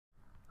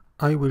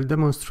I will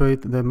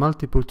demonstrate the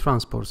multiple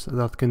transports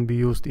that can be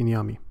used in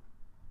YAMI.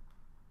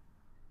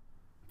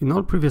 In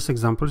all previous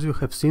examples, you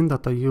have seen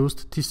that I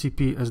used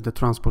TCP as the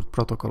transport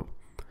protocol.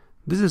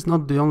 This is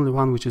not the only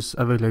one which is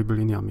available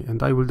in YAMI,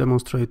 and I will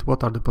demonstrate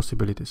what are the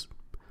possibilities.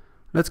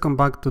 Let's come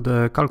back to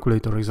the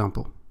calculator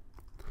example.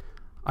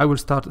 I will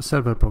start a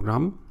server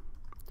program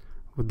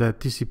with the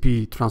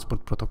TCP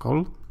transport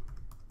protocol,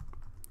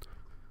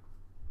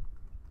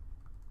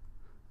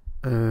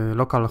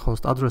 local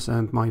host address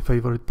and my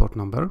favorite port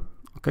number.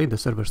 Okay, the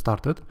server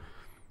started.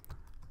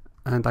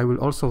 And I will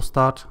also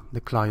start the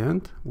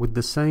client with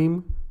the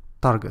same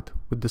target,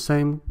 with the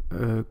same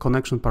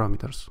connection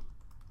parameters.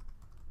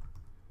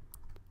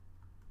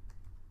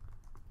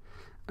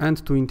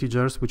 And 2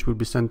 integers which will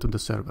be sent to the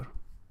server.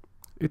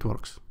 It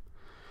works.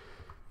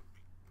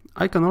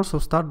 I can also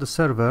start the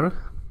server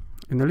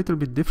in a little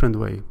bit different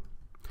way,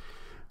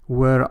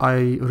 where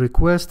I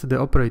request the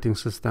operating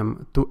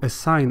system to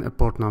assign a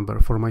port number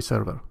for my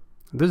server.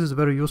 This is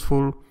very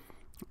useful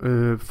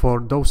for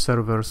those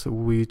servers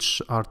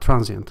which are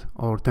transient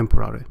or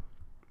temporary.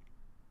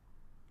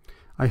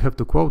 I have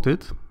to quote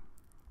it,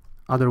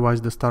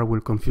 otherwise the star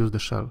will confuse the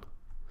shell.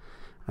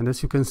 And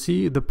as you can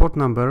see, the port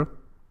number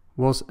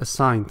was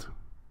assigned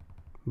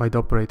by the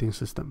operating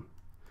system.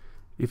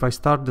 If I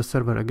start the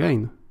server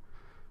again,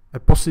 a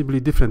possibly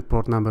different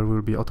port number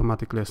will be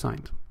automatically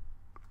assigned.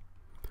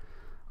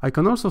 I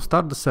can also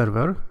start the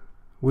server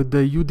with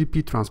the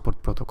UDP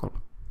transport protocol.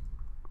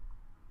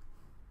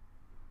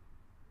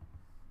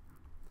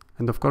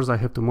 And of course I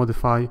have to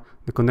modify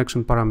the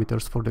connection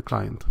parameters for the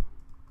client.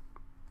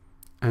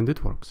 And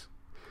it works.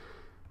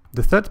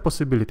 The third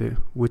possibility,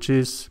 which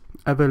is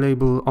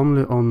available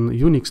only on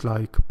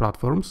Unix-like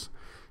platforms,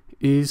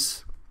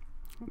 is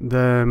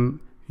the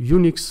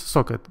Unix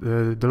socket,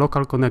 the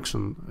local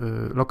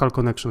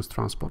connections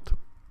transport.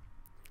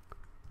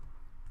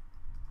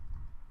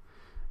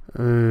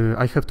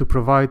 I have to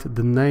provide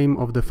the name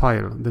of the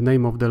file, the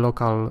name of the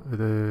local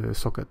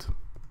socket.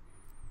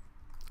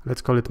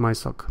 Let's call it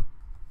mysock.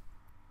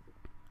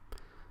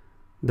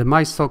 The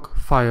mysock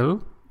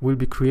file will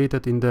be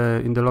created in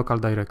the local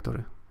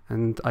directory,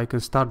 and I can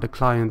start the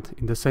client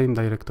in the same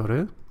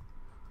directory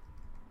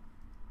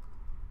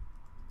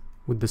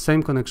with the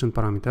same connection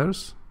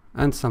parameters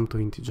and some 2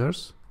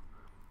 integers,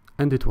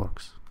 and it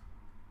works.